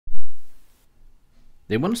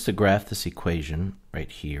They want us to graph this equation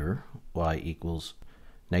right here, y equals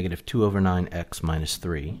negative 2 over 9x minus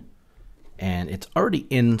 3, and it's already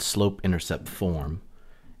in slope-intercept form,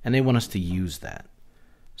 and they want us to use that.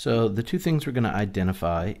 So the two things we're going to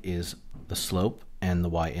identify is the slope and the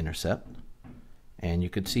y-intercept. And you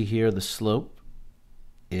could see here the slope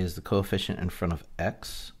is the coefficient in front of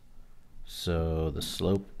x. So the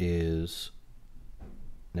slope is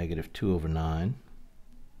negative 2 over 9.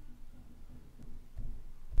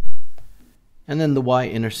 And then the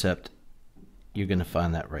y-intercept, you're going to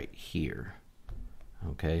find that right here.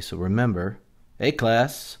 Okay, so remember, hey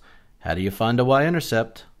class, how do you find a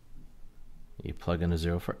y-intercept? You plug in a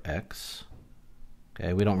 0 for x.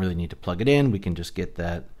 Okay, we don't really need to plug it in. We can just get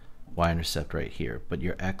that y-intercept right here. But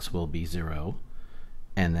your x will be 0,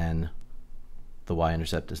 and then the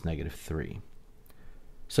y-intercept is negative 3.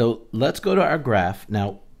 So let's go to our graph.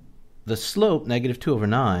 Now, the slope, negative 2 over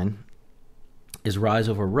 9, is rise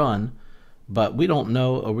over run, but we don't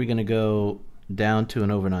know, are we going to go down to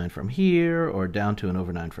an over 9 from here or down to an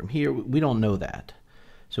over 9 from here? We don't know that.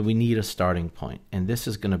 So we need a starting point, and this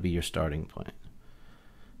is going to be your starting point.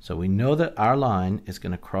 So we know that our line is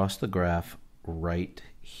going to cross the graph right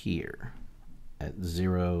here at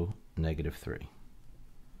 0, negative 3.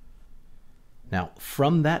 Now,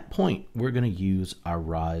 from that point, we're going to use our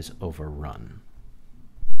rise over run.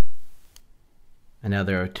 And now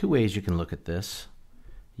there are two ways you can look at this.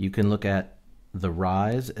 You can look at the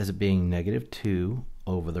rise as being negative 2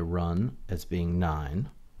 over the run as being 9.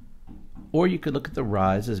 Or you could look at the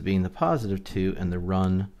rise as being the positive 2 and the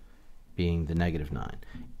run being the negative 9.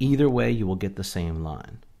 Either way, you will get the same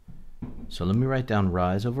line. So let me write down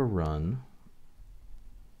rise over run,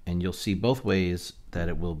 and you'll see both ways that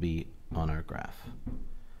it will be on our graph.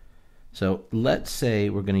 So let's say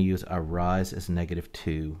we're going to use our rise as negative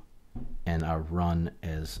 2 and our run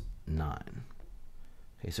as 9.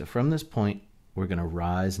 Okay, so from this point, we're going to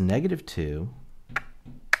rise negative 2,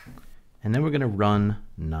 and then we're going to run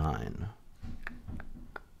 9.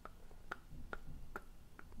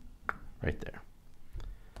 Right there.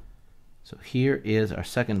 So here is our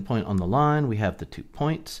second point on the line. We have the 2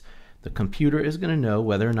 points. The computer is going to know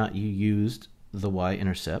whether or not you used the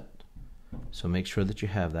y-intercept. So make sure that you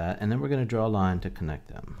have that. And then we're going to draw a line to connect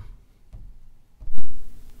them.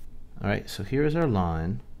 All right, so here is our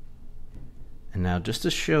line. And now just to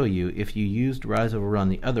show you, if you used rise over run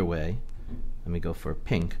the other way, let me go for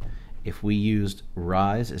pink. If we used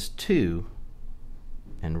rise as 2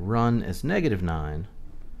 and run as negative 9,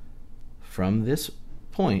 from this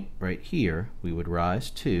point right here, we would rise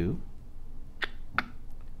 2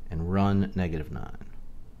 and run negative 9.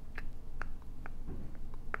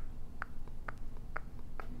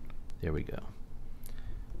 There we go.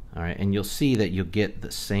 All right, and you'll see that you'll get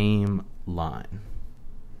the same line.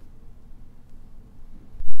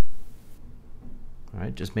 All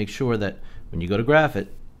right, just make sure that when you go to graph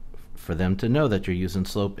it, for them to know that you're using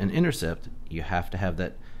slope and intercept, you have to have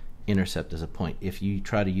that intercept as a point. If you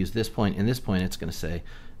try to use this point and this point, it's going to say,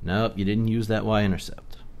 nope, you didn't use that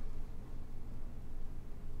y-intercept.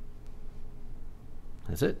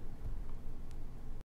 That's it.